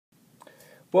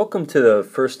Welcome to the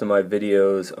first of my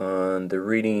videos on the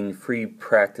Reading Free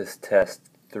Practice Test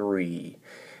 3.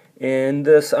 In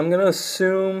this, I'm going to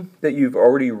assume that you've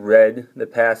already read the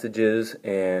passages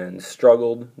and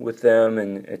struggled with them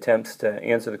in attempts to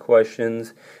answer the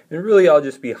questions. And really, I'll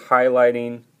just be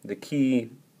highlighting the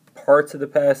key parts of the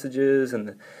passages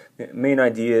and the main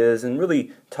ideas and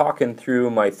really talking through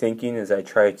my thinking as I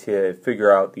try to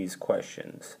figure out these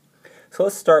questions. So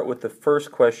let's start with the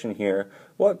first question here.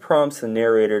 What prompts the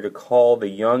narrator to call the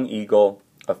young eagle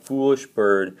a foolish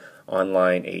bird on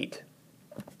line 8?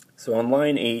 So on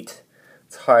line 8,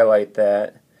 let's highlight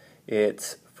that.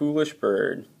 It's foolish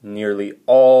bird. Nearly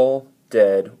all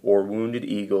dead or wounded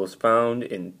eagles found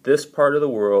in this part of the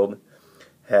world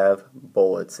have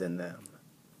bullets in them.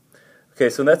 Okay,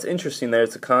 so that's interesting there.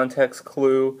 It's a context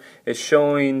clue. It's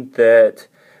showing that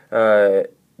the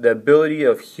ability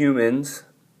of humans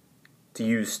to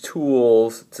use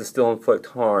tools to still inflict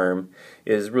harm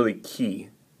is really key.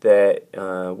 That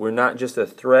we're not just a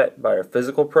threat by our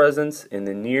physical presence in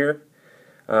the near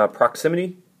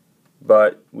proximity,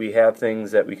 but we have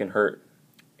things that we can hurt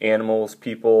animals,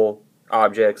 people,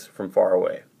 objects from far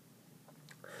away.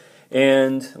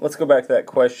 And let's go back to that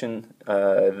question.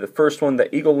 The first one,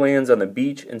 the eagle lands on the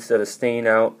beach instead of staying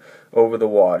out over the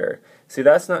water. See,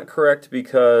 that's not correct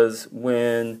because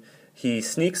when he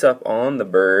sneaks up on the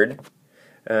bird,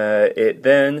 it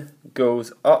then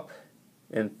goes up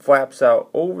and flaps out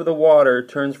over the water,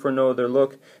 turns for no other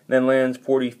look, and then lands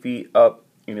 40 feet up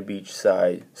in a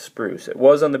beachside spruce. It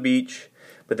was on the beach,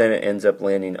 but then it ends up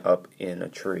landing up in a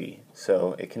tree.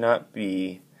 So it cannot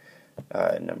be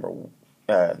number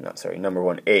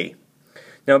 1A.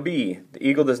 Now B, the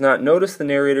eagle does not notice the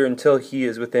narrator until he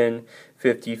is within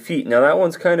 50 feet. Now that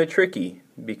one's kind of tricky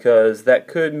because that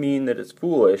could mean that it's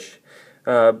foolish.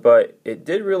 But it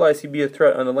did realize he'd be a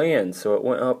threat on the land, so it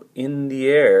went up in the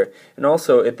air. And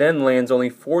also, it then lands only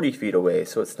 40 feet away,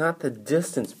 so it's not the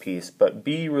distance piece, but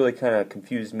B really kind of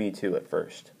confused me too at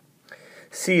first.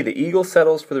 C, the eagle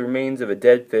settles for the remains of a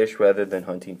dead fish rather than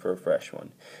hunting for a fresh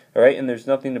one. Alright, and there's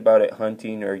nothing about it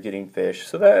hunting or getting fish,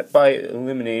 so that by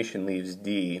elimination leaves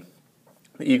D.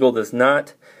 The eagle does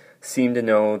not seem to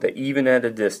know that even at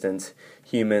a distance,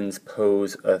 humans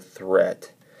pose a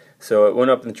threat. So it went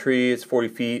up in the tree, it's 40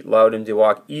 feet, allowed him to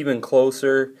walk even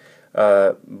closer,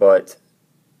 but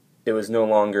it was no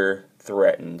longer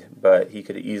threatened, but he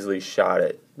could have easily shot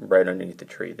it right underneath the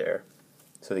tree there.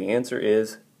 So the answer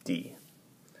is D.